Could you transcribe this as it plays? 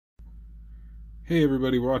Hey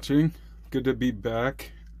everybody watching, good to be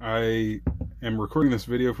back. I am recording this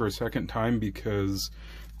video for a second time because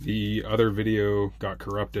the other video got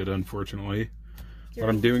corrupted, unfortunately. What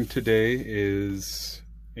I'm doing today is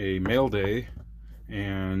a mail day,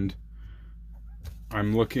 and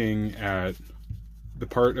I'm looking at the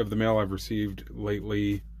part of the mail I've received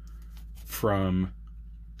lately from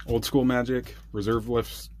Old School Magic, Reserved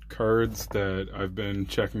List cards that I've been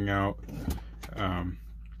checking out.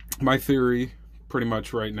 My theory pretty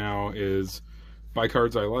much right now is buy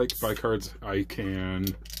cards I like, buy cards I can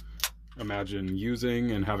imagine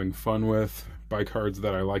using and having fun with, buy cards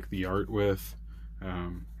that I like the art with.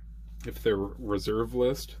 If they're reserve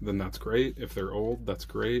list, then that's great. If they're old, that's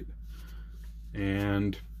great.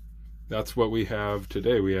 And that's what we have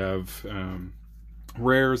today. We have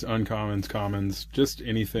rares, uncommons, commons, just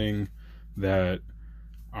anything that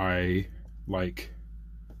I like.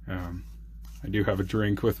 I do have a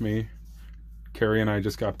drink with me. Carrie and I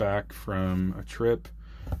just got back from a trip.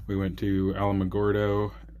 We went to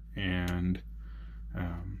Alamogordo and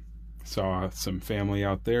saw some family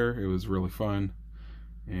out there. It was really fun.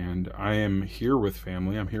 And I am here with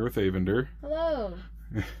family. I'm here with Avender. Hello.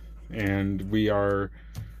 And we are,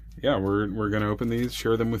 yeah, we're going to open these,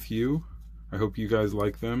 share them with you. I hope you guys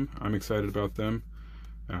like them. I'm excited about them.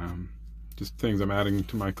 Just things I'm adding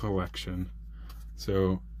to my collection.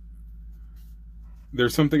 So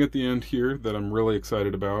there's something at the end here that I'm really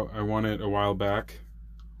excited about. I won it a while back.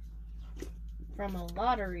 From a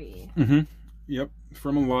lottery. Yep,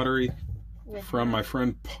 from a lottery from my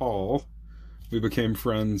friend Paul. We became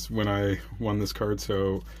friends when I won this card,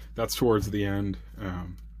 so that's towards the end.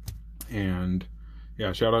 And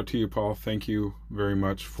yeah, shout out to you, Paul. Thank you very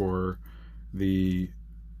much for the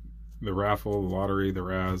raffle, the lottery, the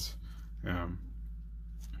Raz.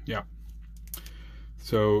 Yeah.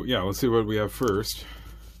 So yeah, let's see what we have first.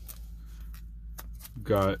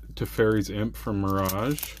 Got Teferi's Imp from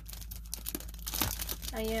Mirage.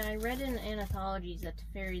 Yeah, I read in anthologies that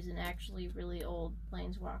Teferi's an actually really old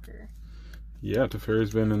planeswalker. Yeah, Teferi's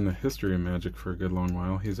been in the history of Magic for a good long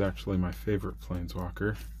while. He's actually my favorite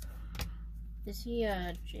planeswalker. Is he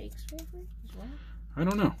Jake's favorite as well? I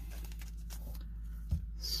don't know.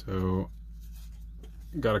 So,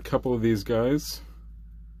 got a couple of these guys.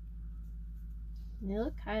 They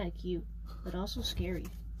look kind of cute, but also scary.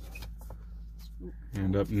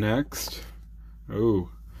 And up next, oh,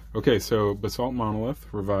 okay, so Basalt Monolith,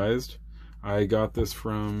 revised. I got this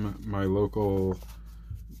from my local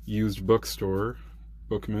used bookstore,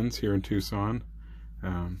 Bookman's, here in Tucson.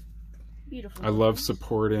 Beautiful. I love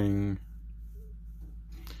supporting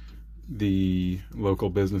the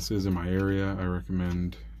local businesses in my area. I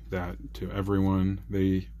recommend that to everyone.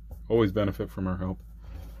 They always benefit from our help.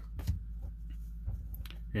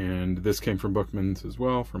 And this came from Bookman's as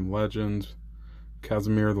well, from Legends.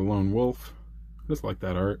 Casimir the Lone Wolf. Just like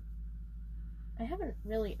that art. I haven't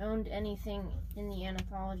really owned anything in the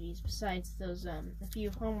anthologies besides those a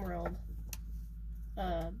few Homeworld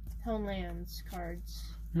Homelands cards.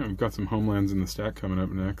 Yeah, we've got some Homelands in the stack coming up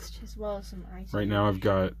next. As well as some Ice. Right now I've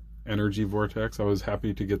got Energy Vortex. I was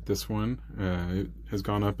happy to get this one. It has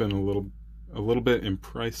gone up in a little bit in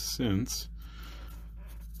price since.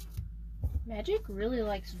 Magic really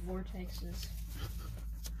likes vortexes.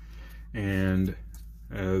 And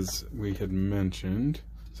as we had mentioned,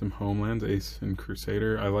 some Homelands, Ace and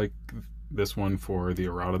Crusader. I like this one for the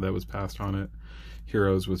errata that was passed on it.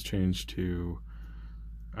 Heroes was changed to,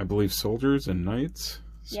 I believe, Soldiers and Knights.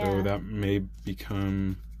 So yeah, that may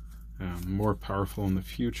become more powerful in the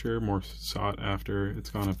future, more sought after. It's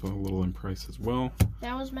gone up a little in price as well.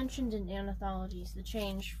 That was mentioned in anthologies, the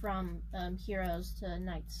change from Heroes to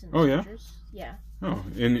Knights and Soldiers. Yeah. Oh,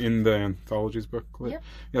 in the anthologies booklet? Yep.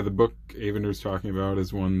 Yeah, the book Avender's talking about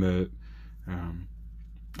is one that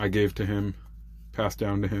I gave to him, passed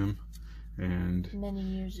down to him, and many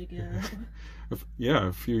years ago. Yeah,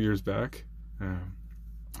 a few years back.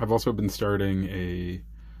 I've also been starting a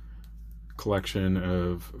collection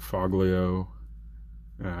of Foglio.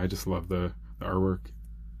 I just love the artwork.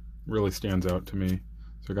 Really stands out to me.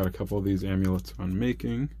 So I got a couple of these amulets on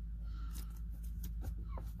making.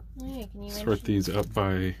 Yeah, can you sort these up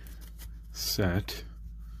by set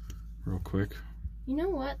real quick. You know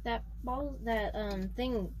what? That ball, that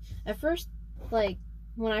thing, at first, like,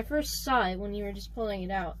 when I first saw it, when you were just pulling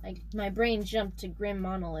it out, like, my brain jumped to Grim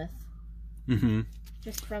Monolith.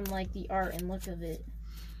 Just from, like, the art and look of it.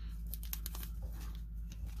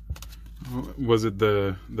 Was it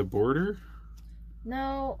the border?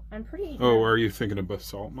 No, I'm pretty... Oh, are you thinking of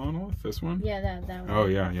Basalt Monolith, this one? Yeah, that one. Oh,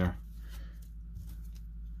 yeah.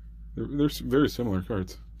 They're very similar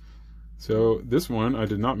cards. So this one I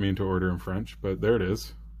did not mean to order in French, but there it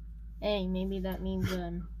is. Hey, maybe that means,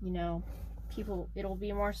 it'll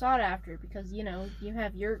be more sought after because, you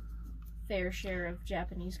have your fair share of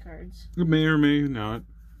Japanese cards. It may or may not.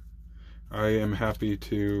 I am happy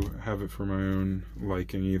to have it for my own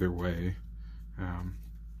liking either way.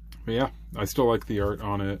 But yeah, I still like the art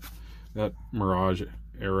on it. That Mirage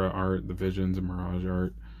era art, the Visions and Mirage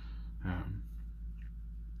art.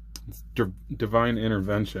 It's Divine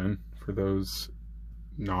Intervention for those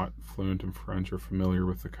not fluent in French or familiar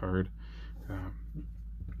with the card.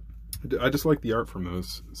 I just like the art from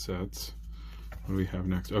those sets. What do we have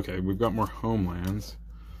next? Okay, we've got more Homelands.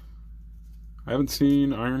 I haven't seen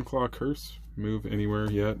Ironclaw Curse move anywhere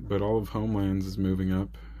yet, but all of Homelands is moving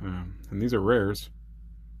up. And these are rares.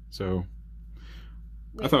 So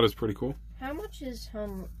Wait, I thought it was pretty cool. How much is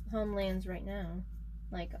Homelands right now?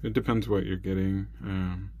 It depends what you're getting.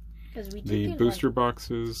 The booster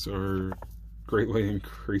boxes are greatly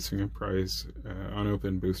increasing in price.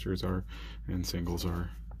 Unopened boosters are, and singles are.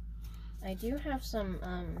 I do have some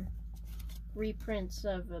reprints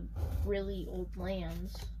of really old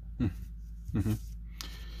lands. Mm-hmm.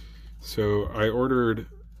 So I ordered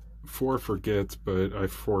 4 for Gits, but I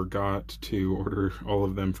forgot to order all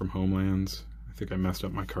of them from Homelands. I think I messed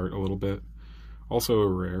up my cart a little bit. Also a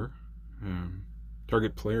rare.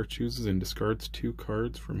 Target player chooses and discards 2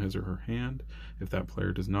 cards from his or her hand. If that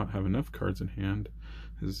player does not have enough cards in hand,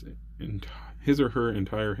 his or her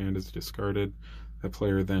entire hand is discarded. That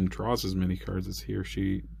player then draws as many cards as he or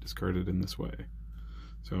she discarded in this way.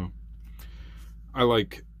 So I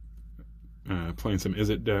like playing some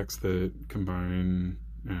Izzet decks that combine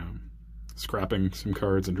scrapping some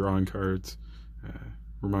cards and drawing cards.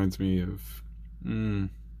 Reminds me of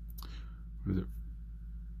what is it?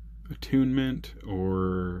 Attunement,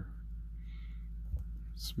 or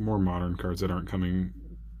some more modern cards that aren't coming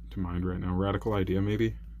to mind right now. Radical Idea,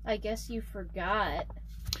 maybe? I guess you forgot.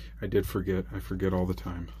 I did forget. I forget all the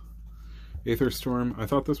time. Aether Storm. I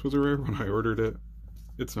thought this was a rare when I ordered it.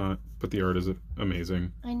 It's not, but the art is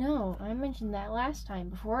amazing. I know. I mentioned that last time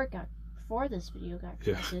before this video got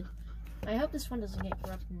corrupted. Yeah. I hope this one doesn't get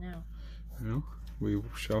corrupted now. Well, we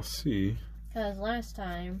shall see. Because last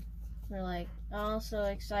time we're like all so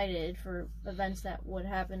excited for events that would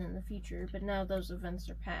happen in the future, but now those events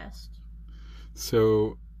are past.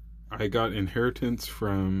 So I got Inheritance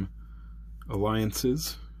from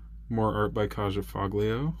Alliances. More art by Kaja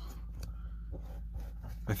Foglio.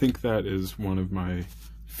 I think that is one of my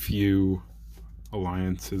few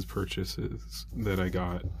Alliances purchases that I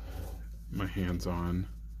got my hands on.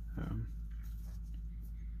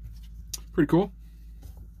 Pretty cool.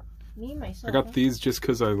 Me, myself. I got these just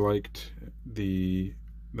because I liked the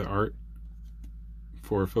art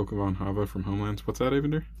for Filka von Hava from Homelands. What's that,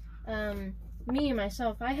 Evander? Me,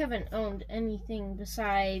 myself, I haven't owned anything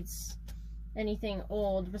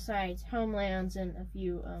old besides Homelands and a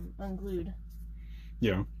few unglued.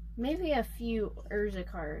 Yeah. Maybe a few Urza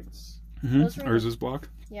cards. Urza's block?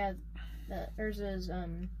 Yeah, Urza's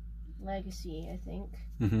Legacy, I think.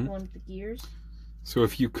 Mm-hmm. The one with the gears. So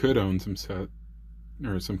if you could own some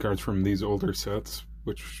cards from these older sets,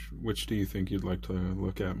 which do you think you'd like to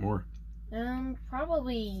look at more?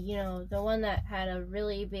 Probably, the one that had a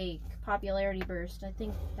really big popularity burst. I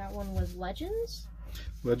think that one was Legends?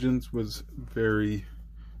 Legends was very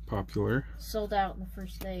popular. Sold out on the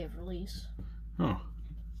first day of release. Oh.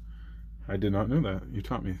 I did not know that. You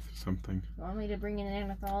taught me something. You want me to bring in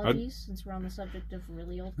anthologies since we're on the subject of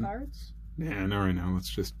really old cards? Yeah, no, right now. Let's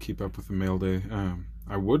just keep up with the mail day.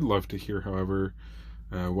 I would love to hear, however,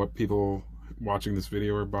 what people watching this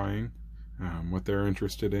video are buying, what they're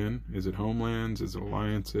interested in. Is it Homelands? Is it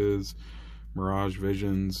Alliances? Mirage,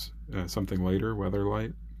 Visions? Something later?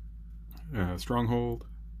 Weatherlight? Stronghold?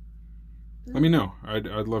 Let me know. I'd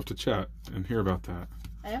love to chat and hear about that.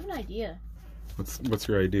 I have an idea. What's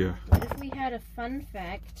your idea? What if we had a fun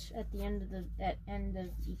fact at the end of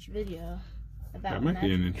each video about that might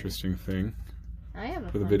be an interesting thing. I have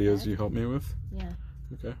a for the fun videos fact. You help me with. Yeah.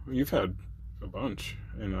 Okay. Well, you've had a bunch,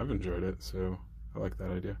 and I've enjoyed it, so I like that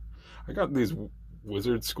idea. I got these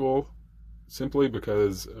Wizard School simply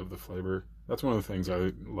because of the flavor. That's one of the things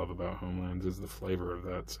I love about Homelands is the flavor of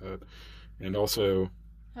that set, and also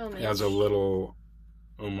as a little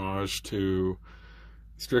homage to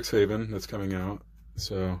Strixhaven that's coming out,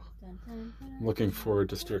 so I'm looking forward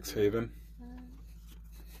to Strixhaven.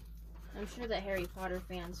 I'm sure that Harry Potter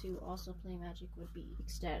fans who also play Magic would be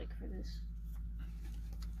ecstatic for this.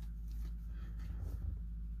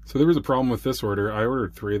 So there was a problem with this order. I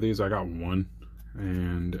ordered 3 of these. I got 1,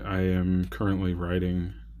 and I am currently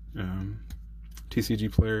writing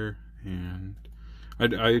TCG Player, and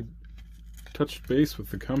I touched base with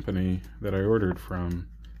the company that I ordered from.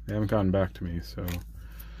 They haven't gotten back to me, so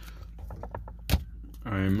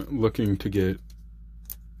I'm looking to get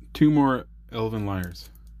 2 more Elven Lyres,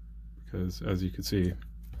 because as you can see,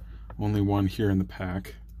 only one here in the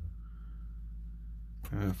pack.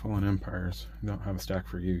 Fallen Empires. I don't have a stack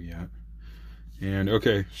for you yet. And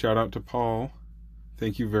okay, shout out to Paul.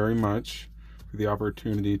 Thank you very much for the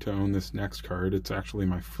opportunity to own this next card. It's actually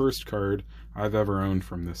my first card I've ever owned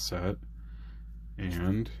from this set.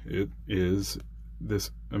 And it is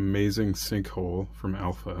this amazing Sinkhole from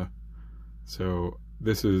Alpha. So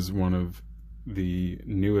this is one of the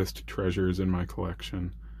newest treasures in my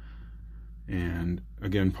collection. And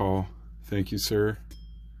again, Paul, thank you, sir.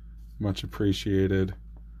 Much appreciated.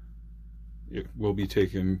 It will be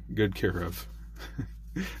taken good care of.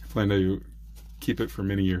 I plan to keep it for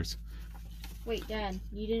many years. Wait, Dad,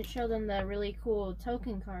 you didn't show them the really cool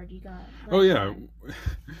token card you got. Oh yeah.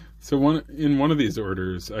 So in one of these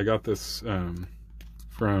orders, I got this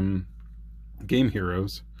from Game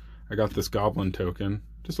Heroes. I got this goblin token,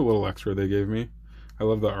 just a little extra they gave me. I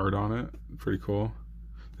love the art on it. Pretty cool.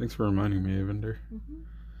 Thanks for reminding me, Evander.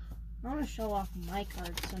 I want to show off my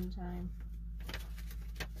cards sometime.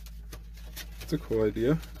 That's a cool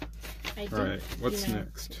idea. Alright, what's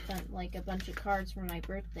next? Like a bunch of cards for my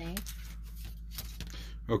birthday.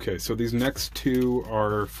 Okay, so these next 2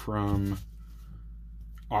 are from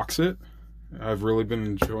Auxxit. I've really been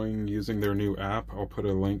enjoying using their new app. I'll put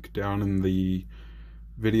a link down in the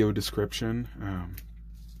video description.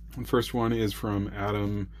 The first one is from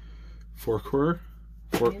Adam Fourquoy.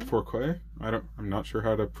 I'm not sure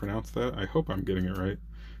how to pronounce that. I hope I'm getting it right.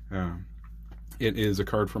 It is a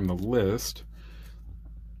card from the list.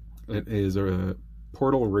 It is a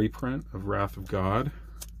Portal reprint of Wrath of God.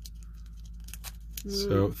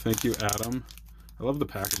 So thank you, Adam. I love the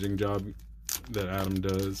packaging job that Adam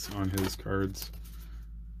does on his cards.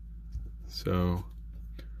 So,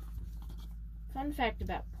 fun fact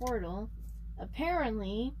about Portal,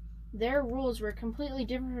 apparently their rules were completely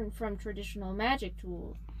different from traditional Magic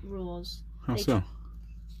rules. How so?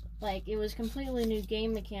 Like, it was completely new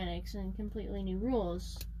game mechanics and completely new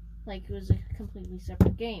rules. Like, it was a completely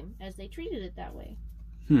separate game, as they treated it that way.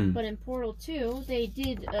 But in Portal 2, they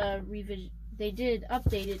did update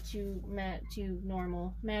it to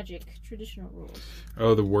normal Magic traditional rules.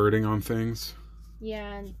 Oh, the wording on things?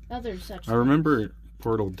 Yeah, and other such I remember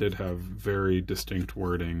Portal did have very distinct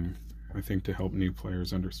wording, I think, to help new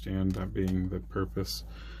players understand, that being the purpose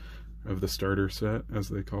of the starter set, as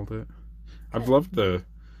they called it. I've loved the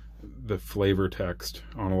flavor text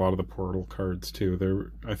on a lot of the Portal cards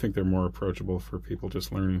too. I think they're more approachable for people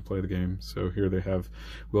just learning to play the game. So here they have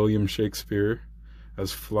William Shakespeare: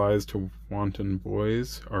 as flies to wanton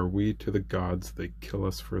boys, are we to the gods, they kill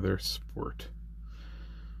us for their sport.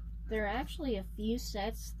 There are actually a few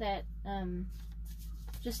sets that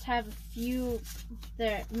just have a few.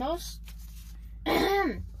 Most.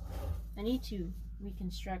 I need to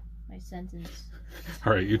reconstruct my sentence.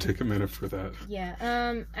 All right, you take a minute for that. Yeah.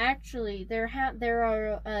 Actually, there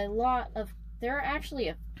are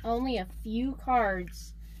actually only a few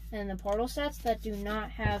cards in the Portal sets that do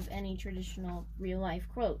not have any traditional real life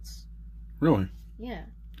quotes. Really? Yeah.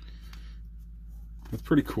 That's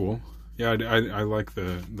pretty cool. Yeah, I like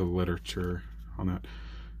the literature on that.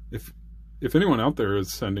 If anyone out there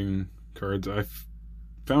is sending cards, I've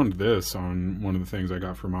found this on one of the things I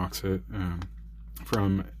got from Auxxit,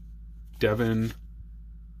 from Devin.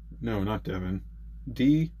 No, not Devin.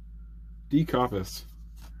 D. Coppus.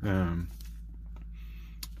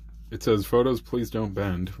 It says, "Photos, please don't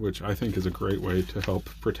bend," which I think is a great way to help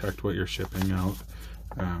protect what you're shipping out.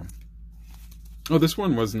 Oh, this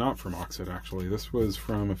one was not from Auxxit, actually. This was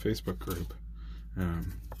from a Facebook group,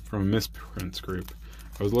 from a misprints group.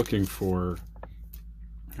 I was looking for...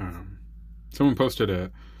 someone posted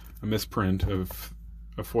a misprint of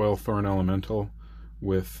a foil Thorn Elemental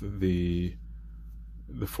with the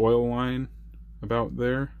foil line about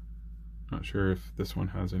there. Not sure if this one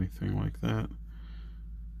has anything like that.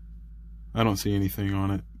 I don't see anything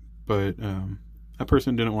on it, but that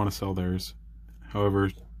person didn't want to sell theirs. However,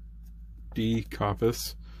 D.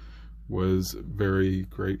 Coppus was very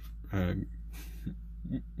great.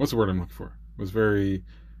 What's the word I'm looking for? Was very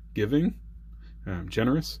giving,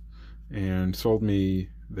 generous, and sold me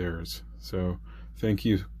theirs. So thank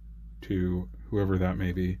you to whoever that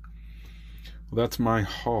may be. Well, that's my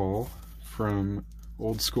haul from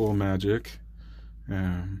Old School Magic,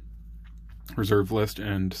 Reserved List,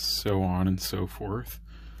 and so on and so forth.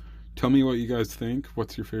 Tell me what you guys think.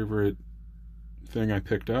 What's your favorite thing I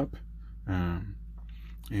picked up?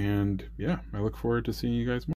 And yeah, I look forward to seeing you guys more.